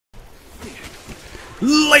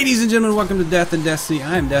Ladies and gentlemen, welcome to Death and Destiny.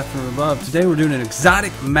 I am Death from Above. Today we're doing an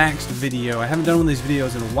exotic maxed video. I haven't done one of these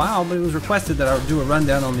videos in a while, but it was requested that I would do a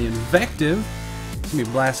rundown on the Invective. It's going to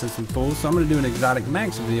be blasting some fools, so I'm going to do an exotic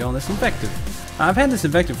maxed video on this Invective. I've had this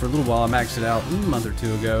Invective for a little while. I maxed it out a month or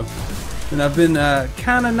two ago, and I've been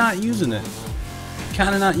kind of not using it.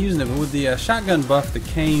 But with the shotgun buff that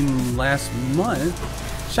came last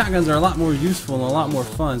month, shotguns are a lot more useful and a lot more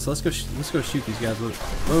fun. So let's go shoot these guys with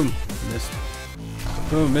it. Boom, missed.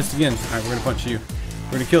 Boom, missed again. All right, we're gonna punch you.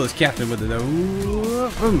 We're gonna kill this captain with it though.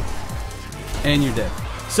 Boom, and you're dead.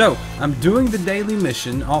 So I'm doing the daily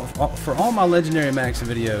mission for all my legendary max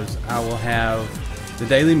videos. I will have the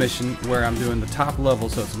daily mission where I'm doing the top level,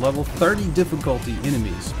 so it's level 30 difficulty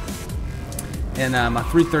enemies. And my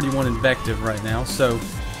 331 Invective right now, so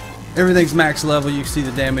everything's max level. You can see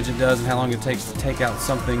the damage it does and how long it takes to take out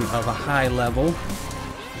something of a high level.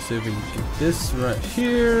 Let's see if we can get this right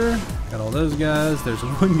here. Got all those guys. There's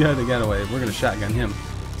one guy that got away. We're gonna shotgun him.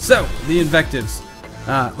 So the Invectives.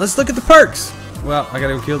 Let's look at the perks. Well, I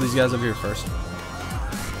gotta go kill these guys over here first,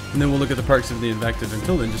 and then we'll look at the perks of the Invective.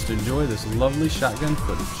 Until then, just enjoy this lovely shotgun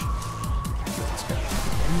footage. Let's go.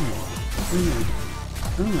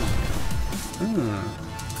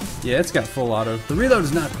 Yeah, it's got full auto. The reload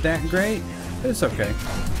is not that great, but it's okay.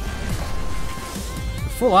 The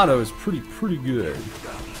full auto is pretty good.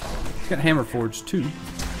 It's got Hammer Forge too.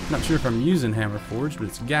 Not sure if I'm using Hammer Forge, but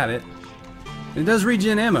it's got it. It does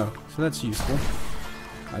regen ammo, so that's useful.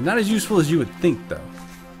 Not as useful as you would think though.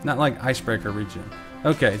 Not like Icebreaker regen.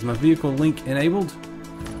 Okay, is my vehicle link enabled?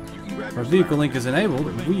 If our vehicle link is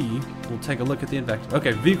enabled, we will take a look at the Invective.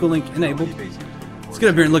 Okay, vehicle link enabled. Let's get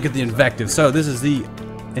up here and look at the Invective. So this is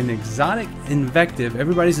an exotic Invective.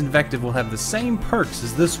 Everybody's Invective will have the same perks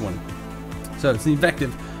as this one. So it's the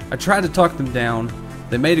Invective. I tried to talk them down.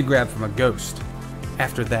 They made a grab from a ghost.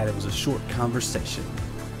 After that, it was a short conversation.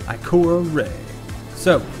 Ikora Ray.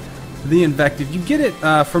 So the Invective, you get it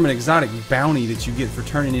from an exotic bounty that you get for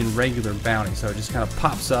turning in regular bounty. So it just kind of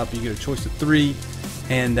pops up. You get a choice of 3,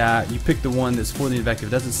 and you pick the one that's for the Invective.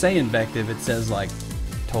 It doesn't say Invective. It says like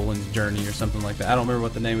Toland's Journey or something like that. I don't remember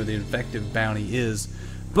what the name of the Invective bounty is,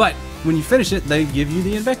 but when you finish it, they give you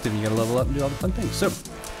the Invective. You gotta level up and do all the fun things. So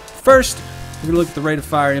first, we're gonna look at the rate of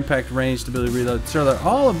fire, impact, range, stability, reload. So they're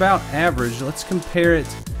all about average. Let's compare it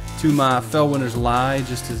to my Fellwinter's Lie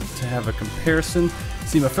just to have a comparison.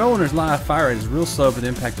 See, my Fellwinter's Lie fire rate is real slow, but the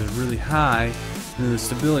impact is really high, and then the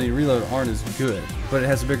stability and reload aren't as good, but it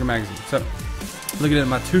has a bigger magazine. So looking at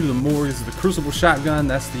my 2 to the Morgue, this is the Crucible shotgun.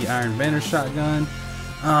 That's the Iron Banner shotgun.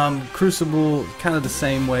 Crucible, kind of the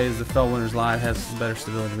same way as the Fellwinter's Lie. It has better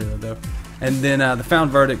stability reload though. And then the Found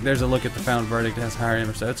Verdict, there's a look at the Found Verdict. It has higher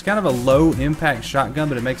ammo. So it's kind of a low impact shotgun,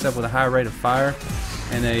 but it makes up with a high rate of fire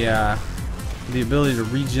and the ability to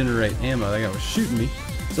regenerate ammo. That guy was shooting me.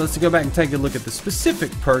 So let's go back and take a look at the specific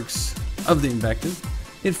perks of the Invective.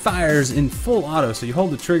 It fires in full auto, so you hold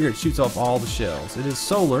the trigger, it shoots off all the shells. It is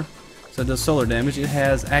solar, so it does solar damage. It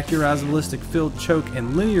has Accurized Ballistic, Field Choke,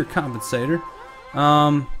 and Linear Compensator.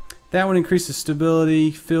 That one increases stability,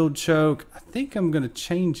 Field Choke. I think I'm going to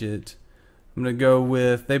change it. I'm going to go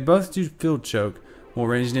with, they both do Field Choke. More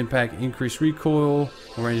ranged impact, increased recoil.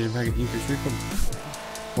 More ranged impact, increased recoil.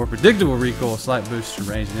 More predictable recoil, slight boost to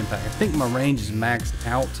range and impact. I think my range is maxed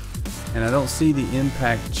out, and I don't see the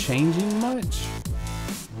impact changing much.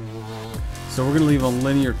 So we're going to leave on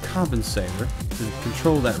Linear Compensator to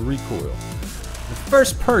control that recoil. The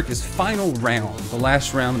first perk is Final Round. The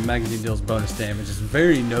last round the magazine deals bonus damage. It's a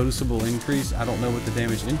very noticeable increase. I don't know what the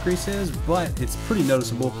damage increase is, but it's pretty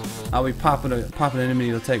noticeable. I'll be popping an enemy,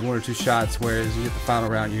 it'll take 1 or 2 shots, whereas you get the final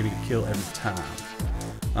round, you're going to get killed every time.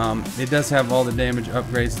 It does have all the damage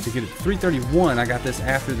upgrades. To get it 331, I got this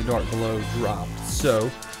after the Dark Below dropped.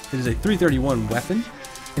 So it is a 331 weapon.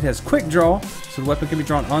 It has quick draw, so the weapon can be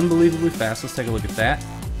drawn unbelievably fast. Let's take a look at that.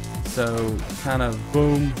 So kind of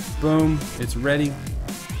boom, boom, it's ready.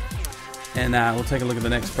 And we'll take a look at the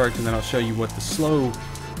next perk, and then I'll show you what the slow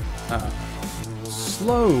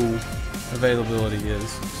availability is.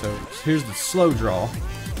 So here's the slow draw.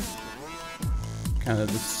 Kind of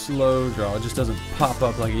the slow draw. It just doesn't pop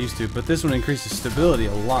up like it used to, but this one increases stability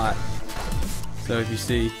a lot. So if you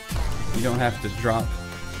see, you don't have to drop,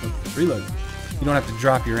 reload. You don't have to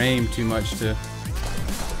drop your aim too much to.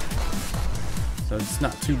 So it's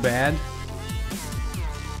not too bad.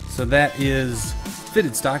 So that is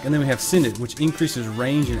fitted stock, and then we have Send It, which increases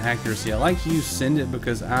range and accuracy. I like to use Send It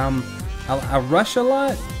because I rush a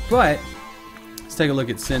lot, but let's take a look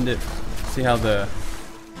at Send It. See how the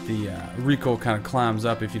recoil kind of climbs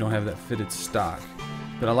up if you don't have that fitted stock.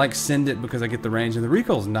 But I like Send It because I get the range, and the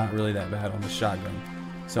recoil is not really that bad on the shotgun.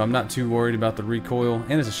 So I'm not too worried about the recoil,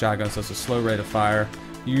 and it's a shotgun, so it's a slow rate of fire.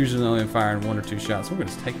 You usually only firing 1 or 2 shots. So we're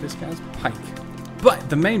gonna just take this guy's pike. But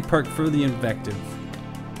the main perk for the Invective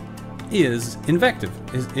is Invective.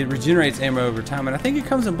 It regenerates ammo over time, and I think it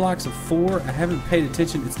comes in blocks of 4. I haven't paid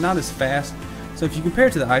attention. It's not as fast. So if you compare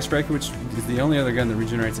it to the Icebreaker, which is the only other gun that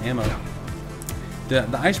regenerates ammo, the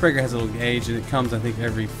Icebreaker has a little gauge, and it comes, I think,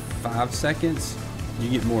 every 5 seconds. You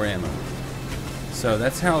get more ammo. So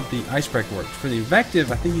that's how the Icebreaker works. For the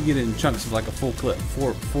Invective, I think you get it in chunks of like a full clip,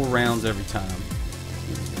 four rounds every time.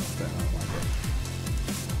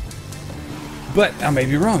 But I may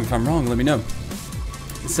be wrong. If I'm wrong, let me know.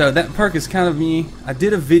 So that perk is kind of me. I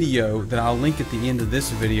did a video that I'll link at the end of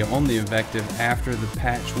this video on the Invective after the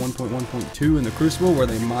patch 1.1.2 in the Crucible, where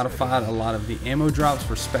they modified a lot of the ammo drops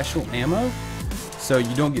for special ammo. So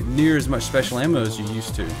you don't get near as much special ammo as you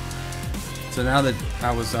used to. So now that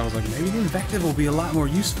I was like, maybe the Invective will be a lot more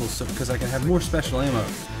useful, so because I can have more special ammo.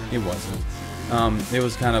 It wasn't. It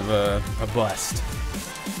was kind of a bust.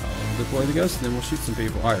 Deploy the ghost, and then we'll shoot some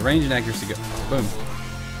people. All right, range and accuracy go. Boom.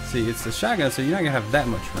 See, it's the shotgun, so you're not gonna have that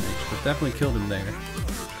much range, but definitely killed him there.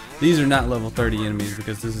 These are not level 30 enemies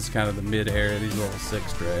because this is kind of the mid area. These level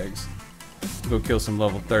 6 drags. We'll go kill some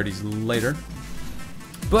level 30s later.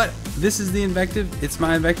 But this is the Invective. It's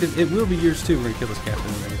my Invective. It will be yours too. We're gonna kill this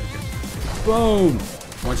captain. We're gonna get that. Boom!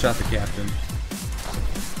 One shot the captain.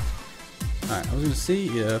 All right, I was gonna see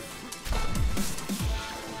if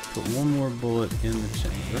put one more bullet in the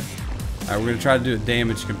chamber. Alright, we're going to try to do a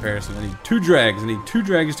damage comparison. I need 2 drags. I need 2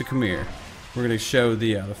 drags to come here. We're going to show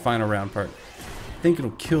the final round part. I think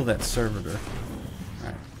it'll kill that servitor.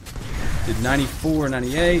 Alright. Did 94,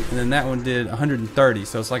 98, and then that one did 130,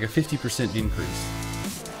 so it's like a 50% increase.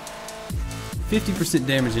 50%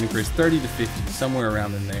 damage increase, 30 to 50, somewhere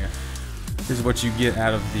around in there. This is what you get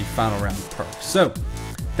out of the final round perk. So,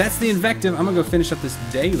 that's the Invective. I'm going to go finish up this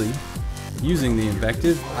daily using the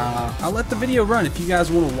Invective. I'll let the video run if you guys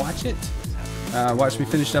want to watch it. Watch me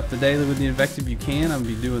finish up the daily with the Invective. You can. I'm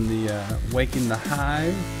going to be doing the Waking the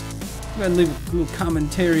Hive. I'm going to leave a little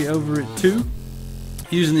commentary over it too.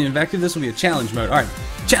 Using the Invective, this will be a challenge mode. Alright,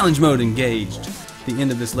 challenge mode engaged. The end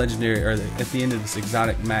of this legendary, or at the end of this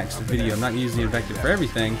exotic max video. I'm not going to use the Invective for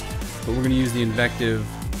everything, but we're going to use the Invective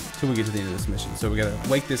till we get to the end of this mission. So we got to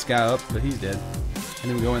wake this guy up, but he's dead. And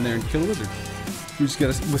then we go in there and kill a wizard. We just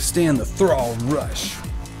gotta withstand the Thrall Rush.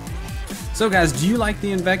 So guys, do you like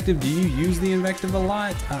the Invective? Do you use the Invective a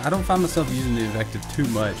lot? I don't find myself using the Invective too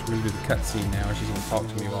much. We're gonna do the cutscene now. She's gonna talk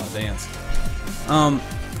to me while I dance.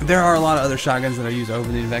 There are a lot of other shotguns that I use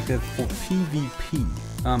over the Invective for PvP.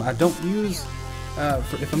 I don't use,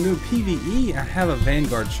 if I'm doing PvE, I have a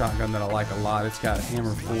Vanguard shotgun that I like a lot. It's got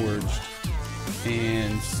hammer forged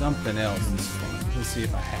and something else. Let's see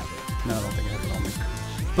if I have it. No, I don't think I have it on me.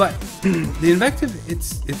 But the Invective,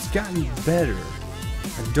 it's gotten better.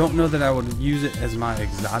 I don't know that I would use it as my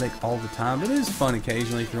exotic all the time, but it is fun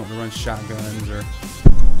occasionally if you want to run shotguns or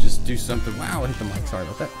just do something. Wow, I hit the mic. Sorry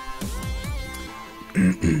about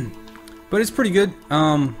that. But it's pretty good.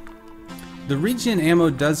 The regen ammo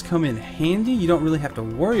does come in handy. You don't really have to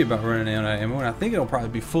worry about running out of ammo, and I think it'll probably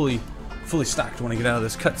be fully stocked when I get out of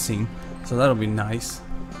this cutscene, so that'll be nice.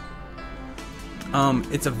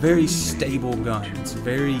 It's a very stable gun. It's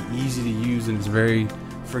very easy to use and it's very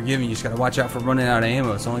forgiving. You just gotta watch out for running out of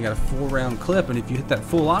ammo. It's only got a 4-round clip, and if you hit that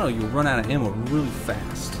full auto, you'll run out of ammo really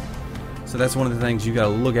fast. So that's one of the things you gotta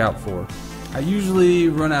look out for. I usually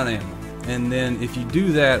run out of ammo, and then if you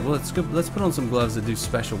do that, well, let's put on some gloves that do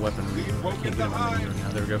special weaponry. I can't get them on here now.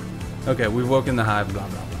 There we go. Okay, we've woken the hive. Blah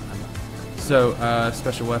blah blah. So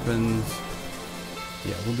special weapons.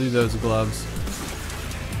 Yeah, we'll do those gloves.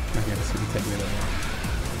 Okay, it's gonna take me there.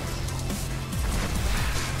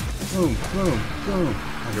 Boom, boom, boom.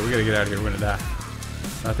 Okay, we gotta get out of here. We're gonna die.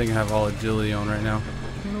 I think I have all agility on right now.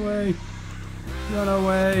 Run away. Run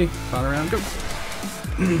away. Turn around. Go.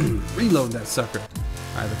 Reload that sucker.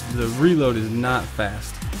 Alright, the reload is not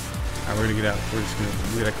fast. Alright, we're gonna get out.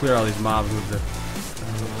 We gotta clear all these mobs with the.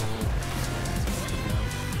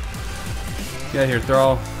 Get out of here,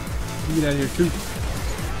 Thrall. You get out of here too.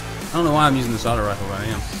 I don't know why I'm using this auto rifle, but I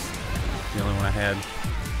am. The only one I had.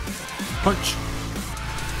 Punch!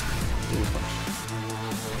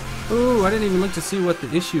 Ooh, I didn't even look to see what the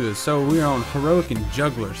issue is. So we're on heroic and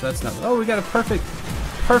juggler. So that's not. Oh, we got a perfect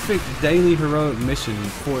daily heroic mission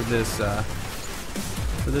for this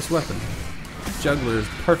weapon. Juggler is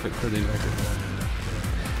perfect for the Invective.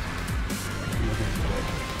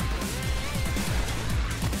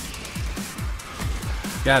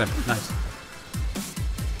 Got him. Nice.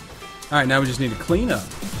 Alright, now we just need to clean up.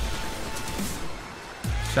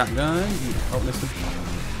 Shotgun. Oh, missed him.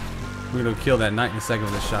 We're gonna kill that knight in a second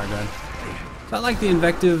with this shotgun. So I like the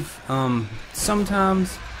Invective.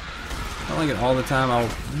 Sometimes I don't like it all the time. I'll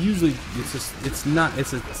usually it's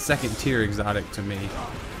a second tier exotic to me.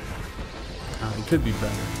 It could be better.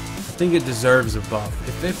 I think it deserves a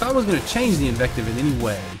buff. If I was gonna change the Invective in any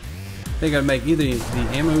way, I think I'd make either the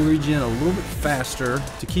ammo regen a little bit faster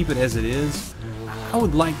to keep it as it is. I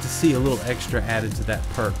would like to see a little extra added to that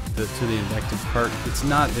perk, to the Invective perk. It's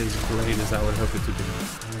not as great as I would hope it to be.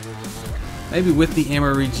 Maybe with the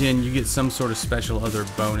ammo regen, you get some sort of special other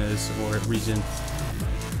bonus, or it regen.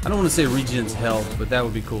 I don't want to say regens health, but that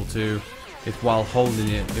would be cool too. If while holding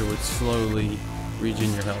it, it would slowly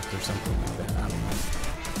regen your health or something like that. I don't know.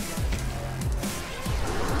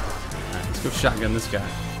 Alright, let's go shotgun this guy.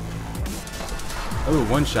 Oh,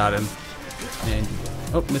 one shot him. And,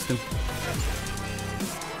 oh, missed him.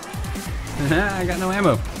 I got no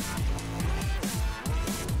ammo.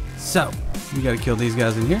 So, we gotta kill these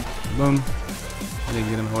guys in here. Boom. I didn't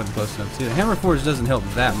get him, I wasn't close enough. See, the Hammer Forge doesn't help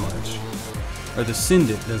that much. Or the Send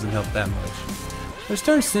It doesn't help that much. Let's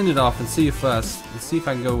turn Send It off and see if let's see if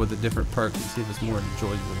I can go with a different perk and see if it's more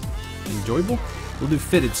enjoyable. Enjoyable? We'll do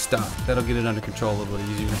Fitted Stock. That'll get it under control a little bit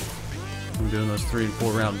easier. I'm doing those 3 and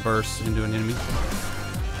 4 round bursts into an enemy.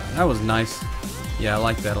 That was nice. Yeah, I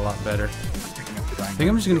like that a lot better. I think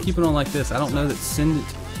I'm just gonna keep it on like this. I don't know that Send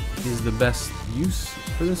It is the best use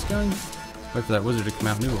for this gun. Wait for that wizard to come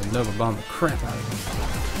out and we will Nova bomb the crap out of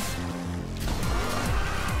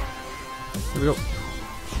him. Here we go.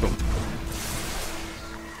 Boom.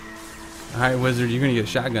 Alright, wizard, you're gonna get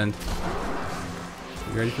shotgunned.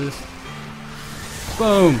 You ready for this?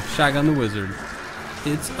 Boom! Shotgun the wizard.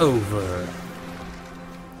 It's over.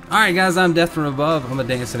 Alright guys, I'm Death from Above. I'm gonna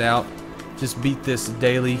dance it out. Just beat this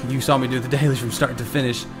daily. You saw me do the daily from start to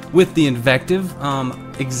finish with the Invective.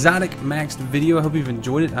 Exotic maxed video. I hope you've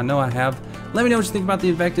enjoyed it. I know I have. Let me know what you think about the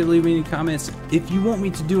Invective. Leave me any comments. If you want me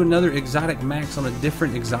to do another exotic max on a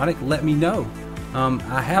different exotic, let me know.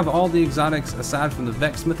 I have all the exotics aside from the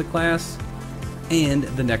Vex Mythic class and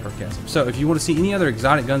the Necrochasm. So if you want to see any other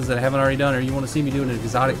exotic guns that I haven't already done, or you want to see me doing an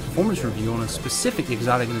exotic performance review on a specific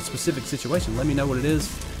exotic in a specific situation, let me know what it is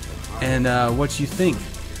and what you think.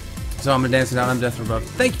 So I'm gonna dance it out. I'm Death from Above.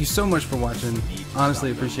 Thank you so much for watching.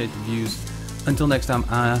 Honestly, appreciate the views. Until next time,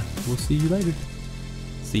 I will see you later.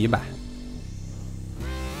 See you, bye.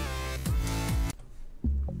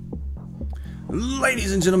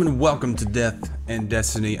 Ladies and gentlemen, welcome to Death and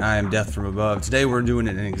Destiny. I am Death from Above. Today we're doing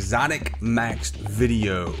an exotic maxed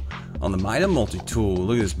video on the Mida multi-tool.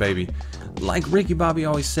 Look at this baby. Like Ricky Bobby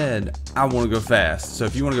always said, I want to go fast. So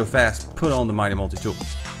if you want to go fast, put on the Mida multi-tool.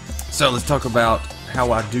 So let's talk about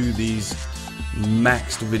how I do these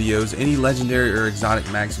maxed videos. Any legendary or exotic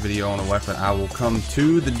max video on a weapon, I will come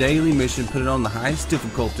to the daily mission, put it on the highest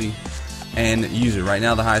difficulty, and use it. Right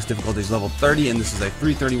now the highest difficulty is level 30, and this is a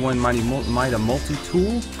 331 Mida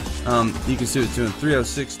multi-tool. You can see it doing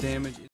 306 damage.